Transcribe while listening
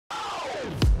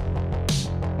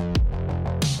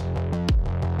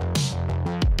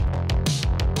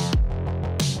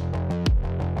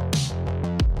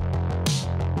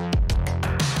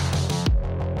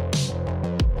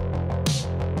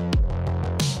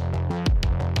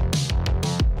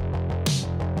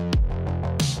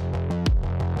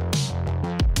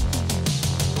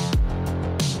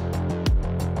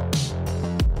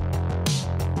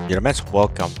gentlemen,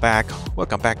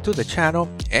 welcome back to the channel.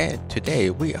 And today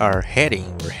we're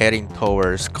heading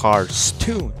towards Cars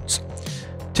Toons,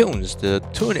 the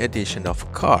Toon edition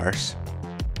of Cars,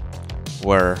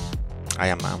 where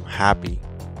I'm happy,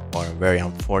 or very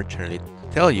unfortunately to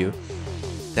tell you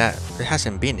that there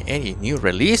hasn't been any new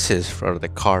releases for the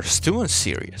Cars Toon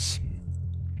series.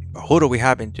 But who do we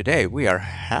have in today? We are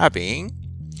having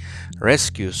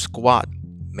Rescue Squad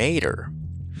Mater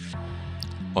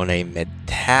on a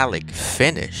metallic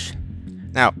finish.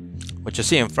 Now, what you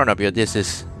see in front of you, this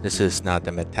is not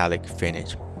the metallic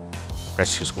finish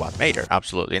Rescue Squad Mater.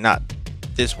 Absolutely not.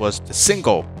 This was the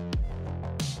single.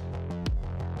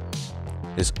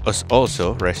 This was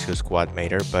also Rescue Squad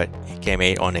Mater, but it came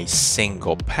out on a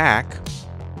single pack.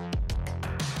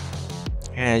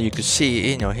 And you can see,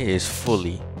 he is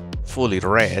fully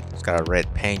red. It's got a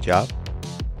red paint job.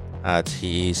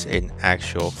 He's an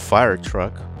actual fire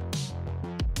truck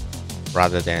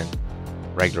rather than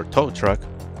regular tow truck.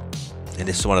 And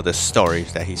this is one of the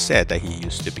stories that he said, that he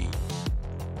used to be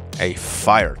a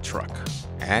fire truck,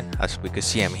 and as we could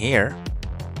see him here,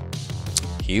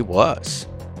 he was.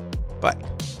 But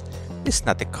it's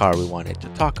not the car we wanted to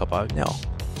talk about. No,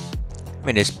 I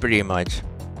mean, it's pretty much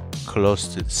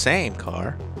close to the same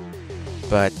car,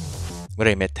 but with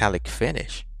a metallic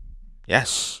finish.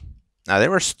 Yes, now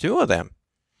there was two of them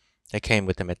that came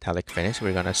with the metallic finish.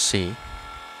 We're gonna see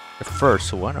the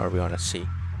first one, or we're gonna see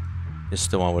this is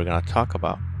the one we're gonna talk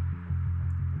about.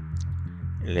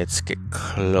 Let's get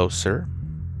closer.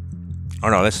 Oh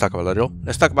no, let's talk about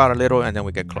a little and then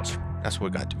we get closer. That's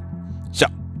what we're gonna do. So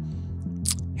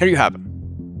here you have them,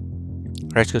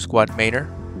 Rescue Squad Mater.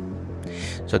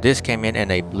 So this came in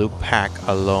a blue pack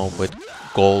along with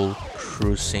gold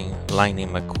cruising Lightning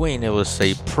McQueen. It was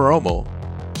a promo.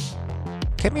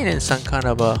 Came in some kind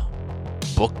of a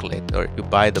booklet, or you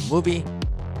buy the movie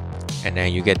and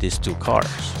then you get these two cars.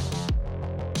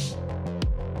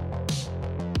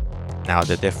 Now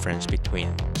the difference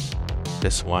between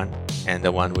this one and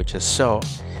the one we just saw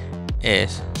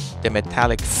is the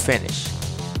metallic finish,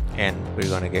 and we're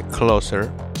gonna get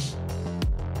closer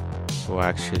to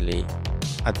actually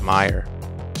admire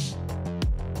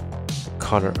the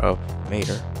color of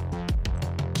Mater.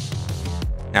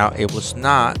 Now, it was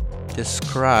not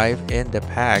described in the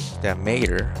pack that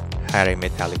Mater had a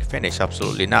metallic finish.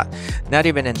 Absolutely not. Not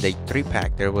even in the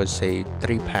 3-pack. There was a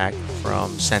 3-pack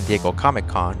from San Diego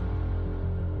Comic-Con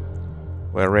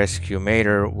where Rescue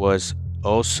Mater was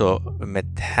also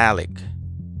metallic.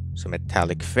 So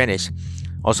metallic finish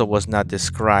also was not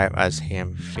described as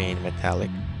him being metallic.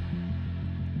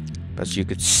 But you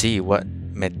could see what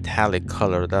metallic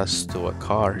color does to a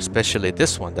car, especially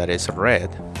this one that is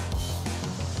red.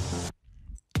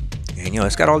 And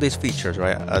it's got all these features,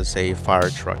 right, as a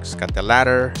fire truck. It's got the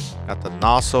ladder, got the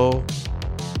nozzle,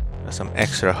 got some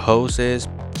extra hoses.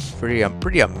 Pretty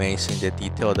amazing, the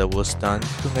detail that was done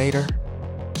to Mater.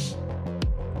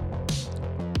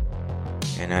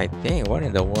 And I think, what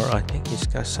in the world, I think he's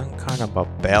got some kind of a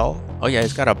bell. Oh yeah,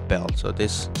 it's got a bell. So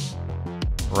this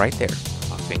right there,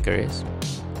 my finger is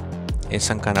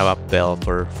some kind of a bell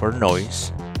for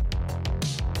noise.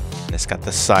 And it's got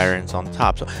the sirens on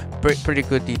top. So pretty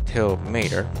good detail,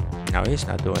 Mater. Now he's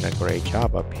not doing a great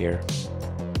job up here.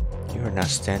 You are not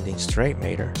standing straight,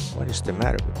 Mater. What is the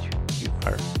matter with you? You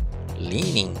are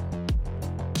leaning.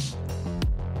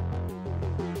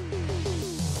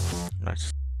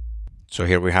 Nice. So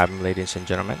here we have him, ladies and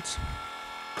gentlemen.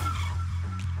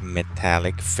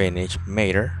 Metallic finish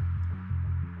Mater.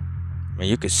 I mean,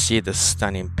 you can see the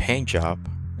stunning paint job.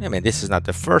 I mean, this is not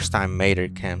the first time Mater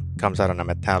comes out on a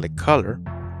metallic color.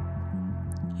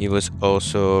 He was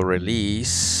also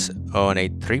released on a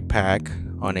 3-pack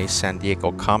on a San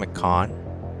Diego Comic-Con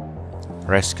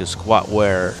Rescue Squad,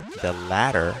 where the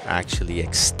ladder actually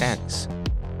extends.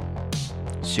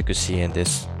 As you can see in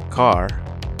this car,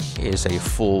 it is a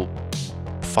full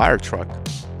fire truck.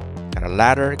 Got a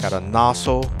ladder, got a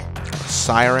nozzle, got a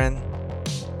siren,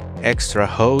 extra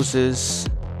hoses.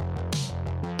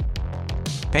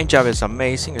 Paint job is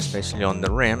amazing, especially on the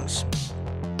rims.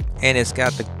 And it's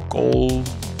got the gold,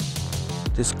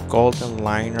 this golden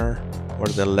liner where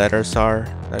the letters are.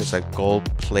 That is a gold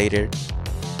plated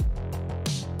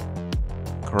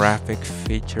graphic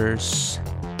features.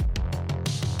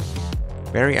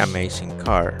 Very amazing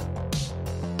car.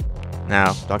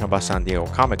 Now, talking about San Diego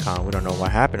Comic-Con, we don't know what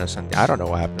happened to I don't know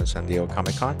what happened to San Diego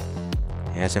Comic-Con.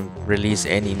 It hasn't released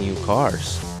any new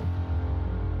cars.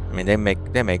 I mean, they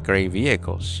make great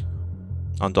vehicles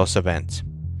on those events.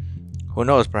 Who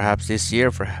knows? Perhaps this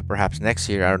year, perhaps next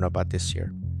year. I don't know about this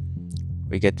year.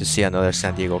 We get to see another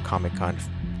San Diego Comic-Con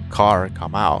car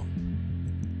come out.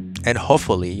 And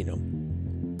hopefully,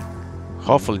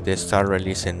 hopefully they start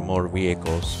releasing more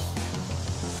vehicles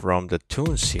from the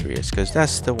Toon series, because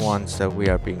that's the ones that we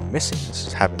are being missing.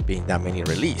 This haven't been that many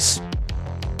released.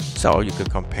 So you could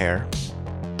compare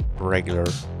regular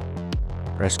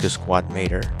Rescue Squad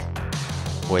Mater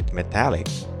with metallic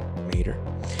Mater.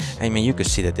 I mean, you could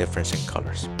see the difference in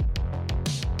colors.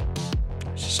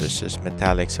 It's just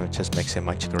metallic, so it just makes it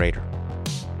much greater.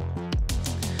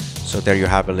 So there you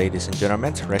have it, ladies and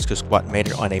gentlemen. Rescue Squad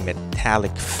Mater on a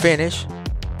metallic finish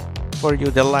for your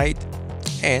delight.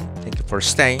 And thank you for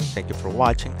staying. Thank you for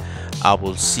watching. I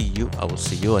will see you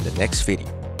in the next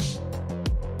video.